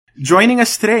Joining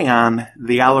us today on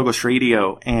the Dialogos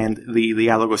Radio and the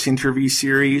Dialogos interview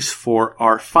series for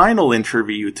our final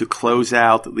interview to close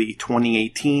out the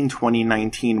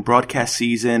 2018-2019 broadcast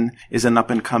season is an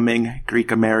up-and-coming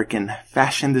Greek-American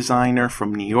fashion designer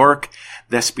from New York,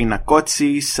 Despina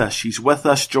Kotsis. She's with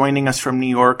us, joining us from New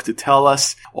York to tell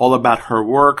us all about her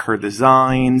work, her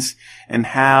designs, and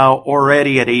how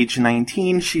already at age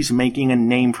 19 she's making a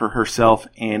name for herself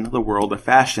in the world of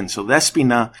fashion. So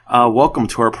Despina, welcome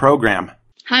to our program.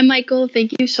 Hi, Michael.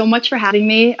 Thank you so much for having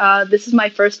me. This is my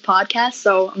first podcast,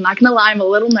 so I'm not going to lie, I'm a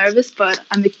little nervous, but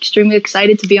I'm extremely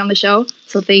excited to be on the show,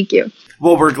 so thank you.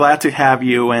 Well, we're glad to have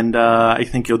you, and I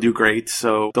think you'll do great,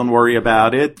 so don't worry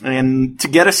about it. And to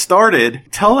get us started,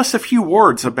 tell us a few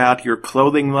words about your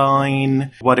clothing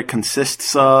line, what it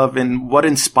consists of, and what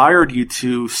inspired you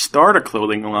to start a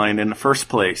clothing line in the first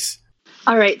place.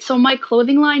 All right, so my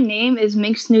clothing line name is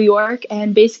Minx New York,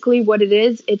 and basically what it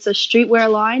is, it's a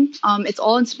streetwear line. It's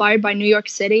all inspired by New York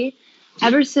City.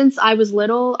 Ever since I was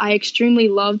little, I extremely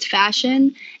loved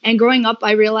fashion, and growing up,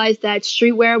 I realized that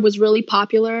streetwear was really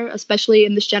popular, especially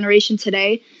in this generation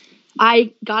today.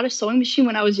 I got a sewing machine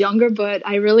when I was younger, but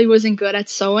I really wasn't good at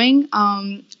sewing.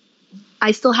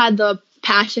 I still had the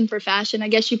passion for fashion, I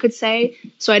guess you could say,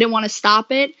 so I didn't want to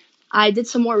stop it. I did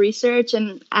some more research,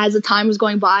 and as the time was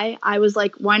going by, I was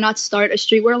like, why not start a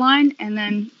streetwear line? And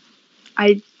then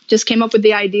I just came up with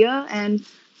the idea, and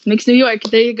Minx New York,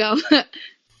 there you go.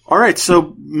 All right,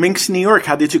 so Minx New York,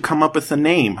 how did you come up with the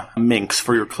name Minx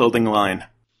for your clothing line?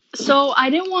 So I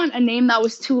didn't want a name that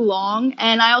was too long,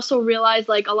 and I also realized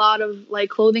like a lot of like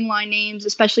clothing line names,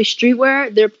 especially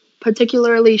streetwear, they're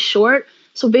particularly short.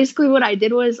 So basically what I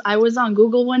did was I was on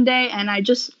Google one day and I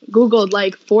just Googled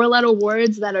like 4-letter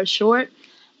words that are short,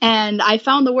 and I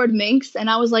found the word Minx and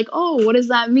I was like, oh, what does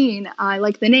that mean? I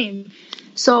like the name.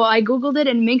 So I Googled it,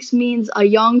 and Minx means a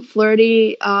young,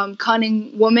 flirty,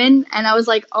 cunning woman. And I was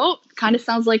like, oh, kind of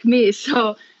sounds like me.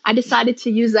 So I decided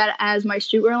to use that as my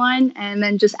streetwear line and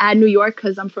then just add New York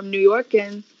because I'm from New York,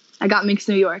 and I got Minx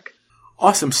New York.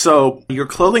 Awesome. So your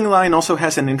clothing line also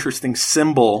has an interesting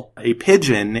symbol, a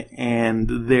pigeon,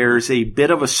 and there's a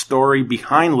bit of a story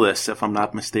behind this, if I'm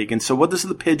not mistaken. So what does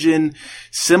the pigeon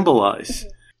symbolize?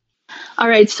 All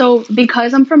right. So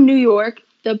because I'm from New York,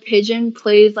 the pigeon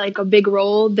plays like a big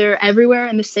role. They're everywhere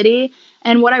in the city.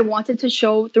 And what I wanted to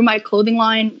show through my clothing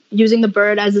line using the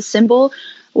bird as a symbol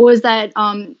was that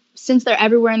since they're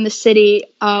everywhere in the city,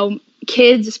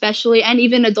 kids especially, and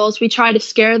even adults, we try to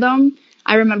scare them.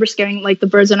 I remember scaring like the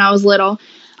birds when I was little.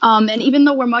 And even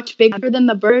though we're much bigger than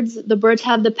the birds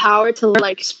have the power to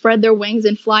like spread their wings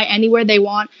and fly anywhere they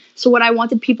want. So what I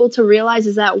wanted people to realize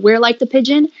is that we're like the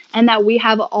pigeon, and that we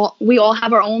all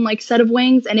have our own like set of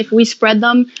wings. And if we spread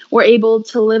them, we're able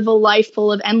to live a life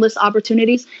full of endless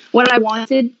opportunities. What I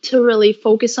wanted to really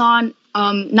focus on,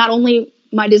 not only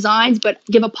my designs, but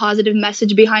give a positive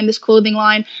message behind this clothing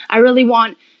line. I really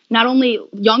want not only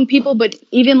young people, but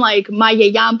even like my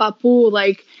yayam papu,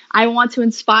 like I want to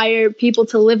inspire people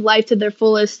to live life to their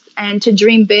fullest and to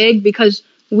dream big, because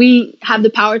we have the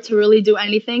power to really do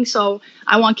anything. So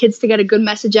I want kids to get a good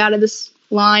message out of this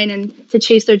line and to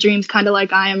chase their dreams kind of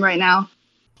like I am right now.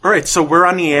 All right, so we're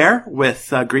on the air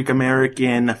with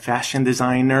Greek-American fashion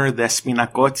designer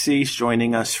Despina Kotsis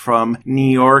joining us from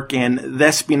New York. And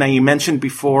Despina, you mentioned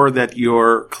before that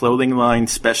your clothing line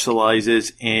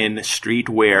specializes in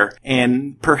streetwear.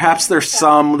 And perhaps there's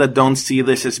some that don't see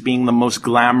this as being the most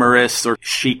glamorous or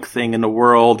chic thing in the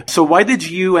world. So why did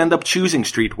you end up choosing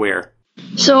streetwear?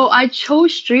 So I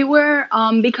chose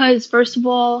streetwear because, first of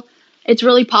all, it's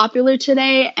really popular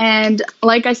today. And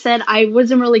like I said, I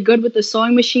wasn't really good with the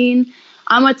sewing machine.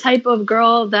 I'm a type of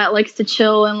girl that likes to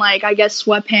chill in like, I guess,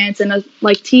 sweatpants and a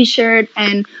like t-shirt.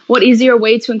 And what easier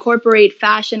way to incorporate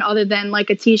fashion other than like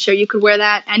a t-shirt? You could wear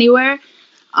that anywhere.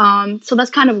 So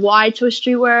that's kind of why I chose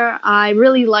streetwear. I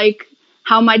really like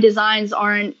how my designs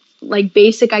aren't like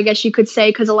basic, I guess you could say,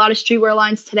 because a lot of streetwear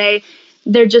lines today,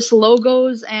 they're just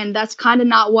logos, and that's kind of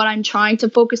not what I'm trying to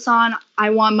focus on. I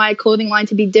want my clothing line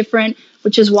to be different,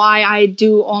 which is why I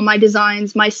do all my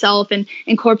designs myself and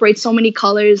incorporate so many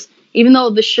colors. Even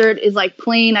though the shirt is like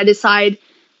plain, I decide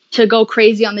to go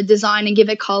crazy on the design and give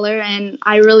it color. And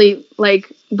I really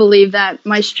like believe that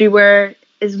my streetwear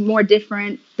is more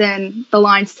different than the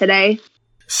lines today.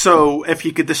 So if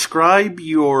you could describe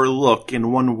your look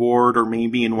in one word or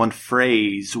maybe in one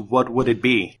phrase, what would it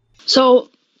be? So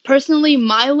personally,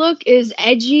 my look is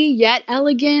edgy yet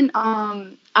elegant.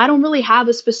 I don't really have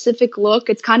a specific look.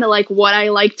 It's kind of like what I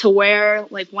like to wear,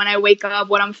 like when I wake up,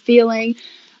 what I'm feeling.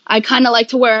 I kind of like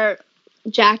to wear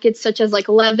jackets such as like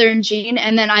leather and jean.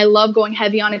 And then I love going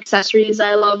heavy on accessories.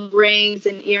 I love rings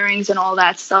and earrings and all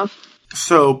that stuff.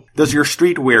 So does your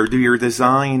streetwear, do your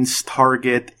designs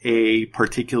target a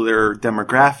particular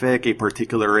demographic, a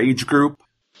particular age group?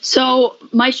 So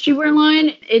my streetwear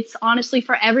line, it's honestly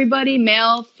for everybody,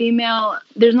 male, female.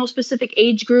 There's no specific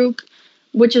age group,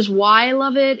 which is why I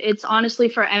love it. It's honestly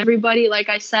for everybody. Like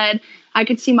I said, I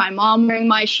could see my mom wearing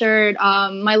my shirt,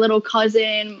 my little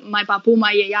cousin, my papu,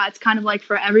 my yaya. It's kind of like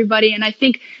for everybody. And I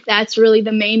think that's really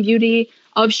the main beauty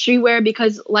of streetwear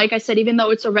because, like I said, even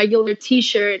though it's a regular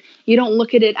T-shirt, you don't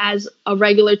look at it as a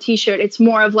regular T-shirt. It's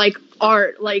more of like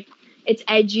art. Like it's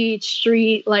edgy, it's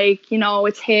street, like, you know,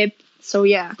 it's hip. So,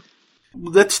 yeah.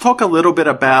 Let's talk a little bit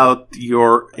about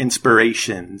your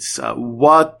inspirations.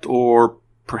 What or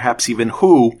perhaps even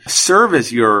who serve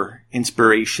as your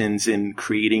inspirations in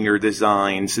creating your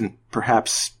designs and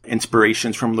perhaps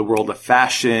inspirations from the world of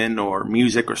fashion or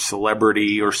music or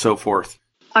celebrity or so forth?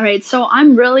 All right. So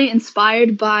I'm really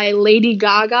inspired by Lady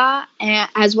Gaga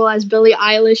as well as Billie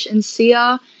Eilish and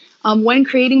Sia. When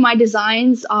creating my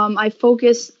designs, I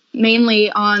focus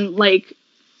mainly on like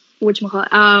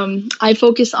I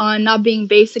focus on not being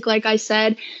basic, like I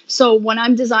said. So when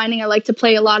I'm designing, I like to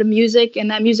play a lot of music, and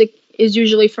that music is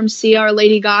usually from Sia or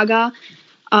Lady Gaga.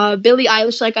 Billie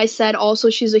Eilish, like I said,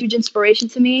 also she's a huge inspiration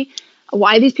to me.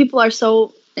 Why these people are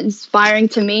so inspiring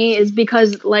to me is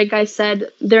because, like I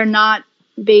said, they're not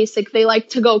basic. They like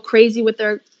to go crazy with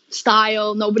their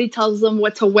style. Nobody tells them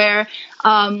what to wear.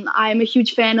 I'm a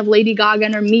huge fan of Lady Gaga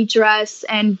and her meat dress,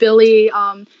 and Billie.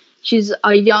 She's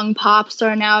a young pop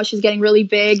star now. She's getting really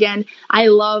big, and I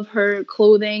love her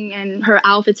clothing and her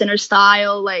outfits and her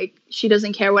style. Like, she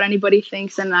doesn't care what anybody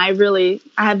thinks, and I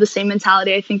have the same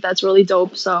mentality. I think that's really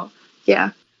dope. So, yeah.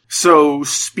 So,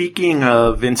 speaking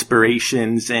of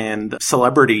inspirations and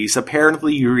celebrities,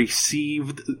 apparently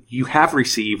you have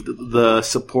received the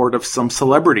support of some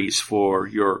celebrities for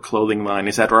your clothing line.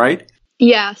 Is that right?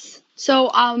 Yes.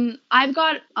 So I've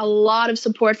got a lot of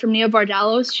support from Nia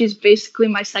Vardalos. She's basically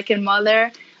my second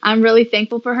mother. I'm really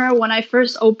thankful for her. When I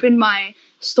first opened my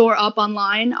store up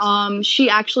online, she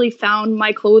actually found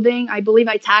my clothing. I believe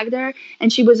I tagged her,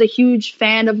 and she was a huge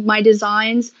fan of my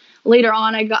designs. Later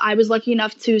on, I was lucky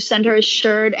enough to send her a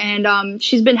shirt, and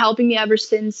she's been helping me ever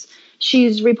since.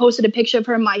 She's reposted a picture of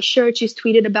her in my shirt. She's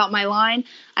tweeted about my line.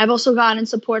 I've also gotten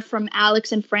support from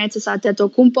Alex and Francis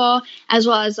Antetokounmpo, as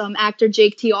well as actor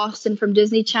Jake T. Austin from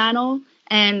Disney Channel.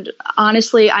 And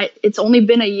honestly, it's only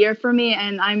been a year for me,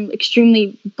 and I'm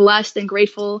extremely blessed and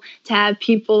grateful to have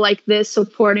people like this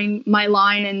supporting my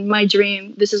line and my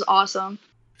dream. This is awesome.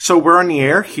 So we're on the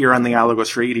air here on the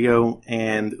Alagos Radio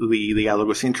and the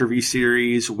Alagos interview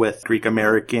series with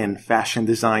Greek-American fashion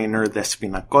designer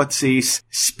Despina Kotsis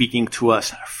speaking to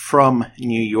us from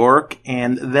New York.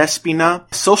 And Despina,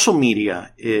 social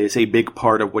media is a big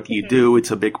part of what you do. It's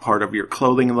a big part of your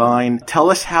clothing line. Tell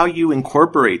us how you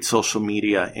incorporate social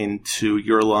media into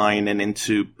your line and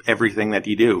into everything that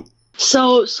you do.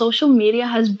 So social media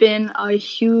has been a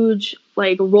huge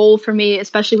role for me,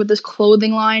 especially with this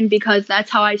clothing line, because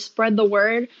that's how I spread the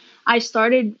word. I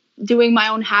started doing my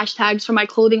own hashtags for my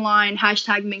clothing line,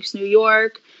 hashtag Minx New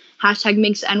York, hashtag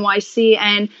Minx NYC,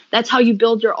 and that's how you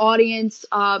build your audience.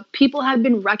 People have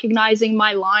been recognizing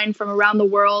my line from around the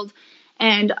world,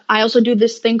 and I also do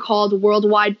this thing called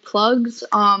worldwide plugs.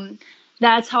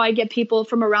 That's how I get people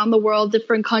from around the world,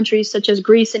 different countries such as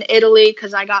Greece and Italy,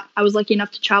 because I was lucky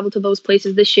enough to travel to those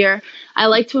places this year. I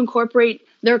like to incorporate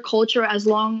their culture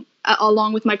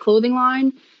along with my clothing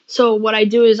line. So what I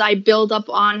do is I build up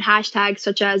on hashtags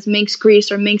such as Minx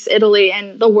Greece or Minx Italy,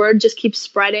 and the word just keeps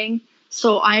spreading.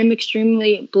 So I'm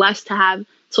extremely blessed to have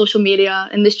social media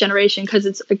in this generation because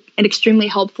it's an extremely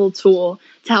helpful tool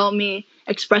to help me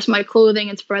express my clothing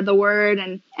and spread the word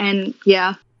and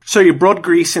yeah. So you brought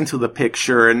Greece into the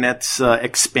picture, and let's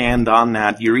expand on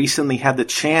that. You recently had the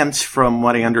chance, from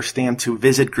what I understand, to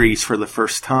visit Greece for the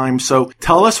first time. So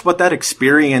tell us what that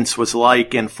experience was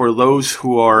like, and for those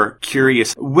who are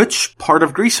curious, which part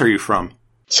of Greece are you from?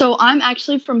 So I'm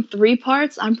actually from 3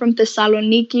 parts. I'm from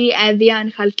Thessaloniki, Evia,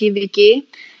 and Chalkidiki.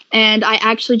 And I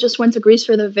actually just went to Greece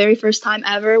for the very first time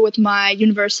ever with my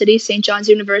university, St. John's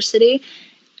University.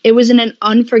 It was an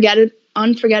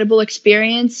unforgettable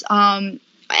experience.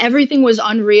 Everything was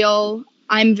unreal.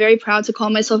 I'm very proud to call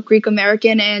myself Greek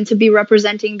American and to be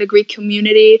representing the Greek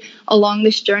community along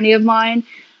this journey of mine.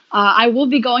 I will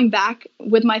be going back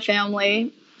with my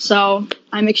family, so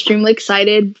I'm extremely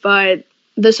excited. But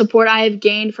the support I have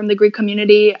gained from the Greek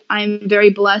community, I'm very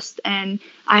blessed, and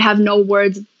I have no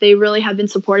words. They really have been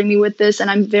supporting me with this,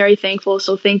 and I'm very thankful.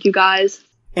 So thank you guys.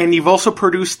 And you've also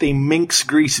produced a Minx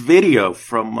Greece video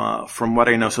from what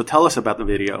I know. So tell us about the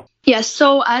video. Yes,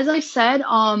 so as I said,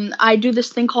 I do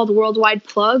this thing called Worldwide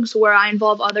Plugs where I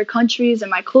involve other countries in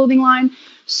my clothing line.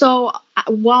 So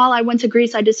while I went to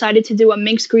Greece, I decided to do a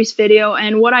Minx Greece video.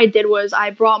 And what I did was I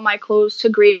brought my clothes to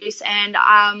Greece, and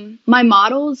my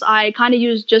models, I kind of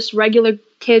used just regular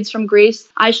kids from Greece.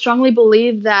 I strongly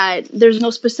believe that there's no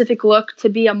specific look to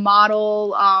be a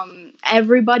model.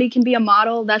 Everybody can be a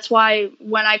model. That's why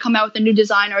when I come out with a new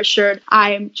design or a shirt,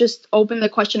 I just open the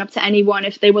question up to anyone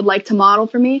if they would like to model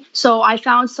for me. So I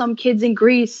found some kids in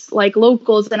Greece, like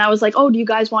locals, and I was like, oh, do you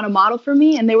guys want to model for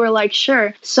me? And they were like,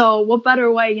 sure. So what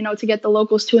better way, to get the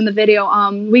locals too in the video?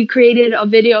 We created a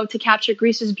video to capture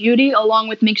Greece's beauty along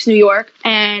with Minx New York.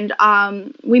 And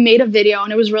we made a video,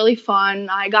 and it was really fun.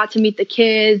 I got to meet the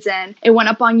kids, and it went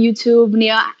up on YouTube.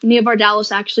 Nia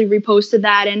Vardalos actually reposted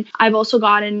that, and I've also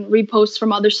gotten reposts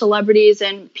from other celebrities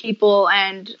and people,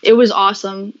 and it was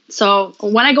awesome. So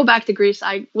when I go back to Greece,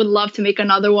 I would love to make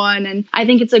another one, and I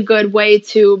think it's a good way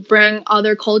to bring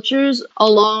other cultures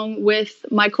along with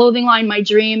my clothing line, my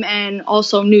dream, and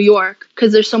also New York,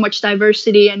 because there's so much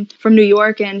diversity and from New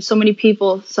York and so many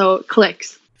people, so it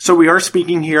clicks. So we are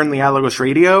speaking here in the Dialogos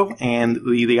Radio and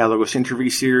the Dialogos interview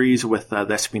series with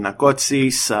Despina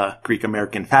Kotsis,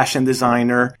 Greek-American fashion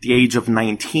designer, the age of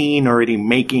 19, already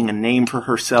making a name for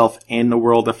herself in the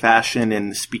world of fashion,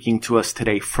 and speaking to us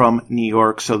today from New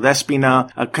York. So Despina,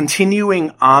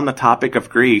 continuing on the topic of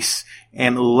Greece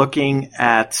and looking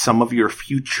at some of your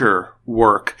future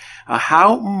work,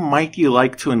 how might you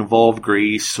like to involve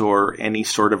Greece or any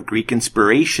sort of Greek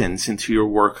inspirations into your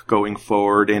work going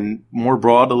forward? And more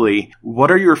broadly,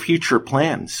 what are your future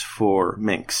plans for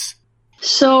Minx?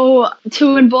 So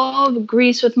to involve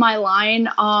Greece with my line,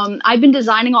 I've been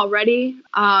designing already.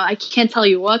 I can't tell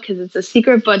you what because it's a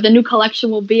secret, but the new collection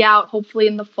will be out hopefully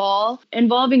in the fall.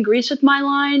 Involving Greece with my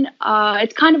line,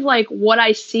 it's kind of like what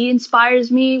I see inspires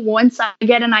me. Once I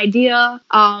get an idea,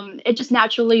 it just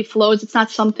naturally flows. It's not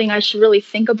something I should really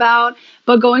think about.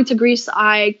 But going to Greece,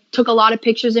 I took a lot of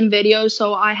pictures and videos,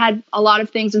 so I had a lot of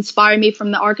things inspire me,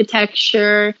 from the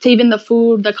architecture to even the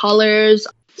food, the colors.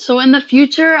 So in the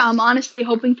future, I'm honestly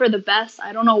hoping for the best.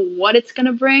 I don't know what it's going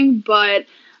to bring, but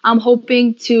I'm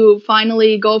hoping to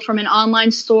finally go from an online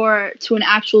store to an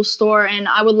actual store. And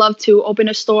I would love to open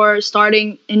a store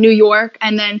starting in New York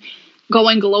and then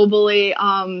going globally,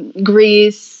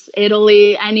 Greece,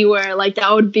 Italy, anywhere. Like,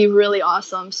 that would be really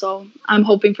awesome. So I'm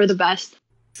hoping for the best.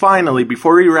 Finally,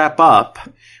 before we wrap up,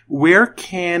 where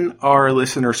can our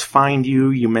listeners find you?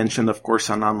 You mentioned, of course,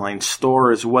 an online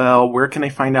store as well. Where can they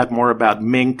find out more about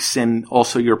Minx and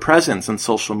also your presence on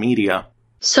social media?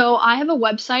 So I have a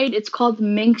website. It's called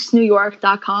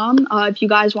minxnewyork.com. If you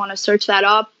guys want to search that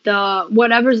up,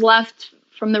 whatever's left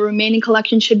from the remaining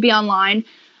collection should be online.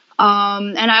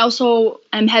 And I also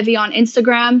am heavy on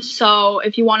Instagram. So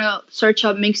if you want to search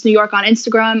up Minx New York on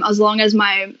Instagram,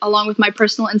 along with my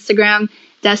personal Instagram,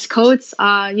 Des Coates,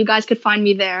 you guys could find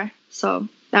me there. So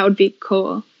that would be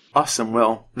cool. Awesome.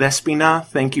 Well, Despina,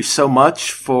 thank you so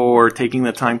much for taking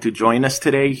the time to join us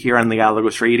today here on the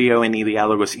Dialogos Radio and the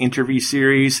Dialogos interview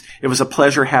series. It was a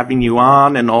pleasure having you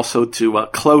on, and also to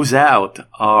close out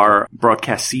our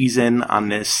broadcast season on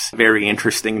this very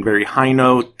interesting, very high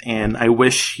note. And I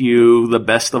wish you the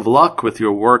best of luck with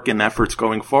your work and efforts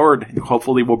going forward. And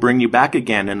hopefully we'll bring you back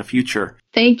again in the future.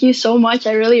 Thank you so much.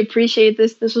 I really appreciate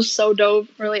this. This was so dope.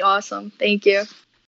 Really awesome. Thank you.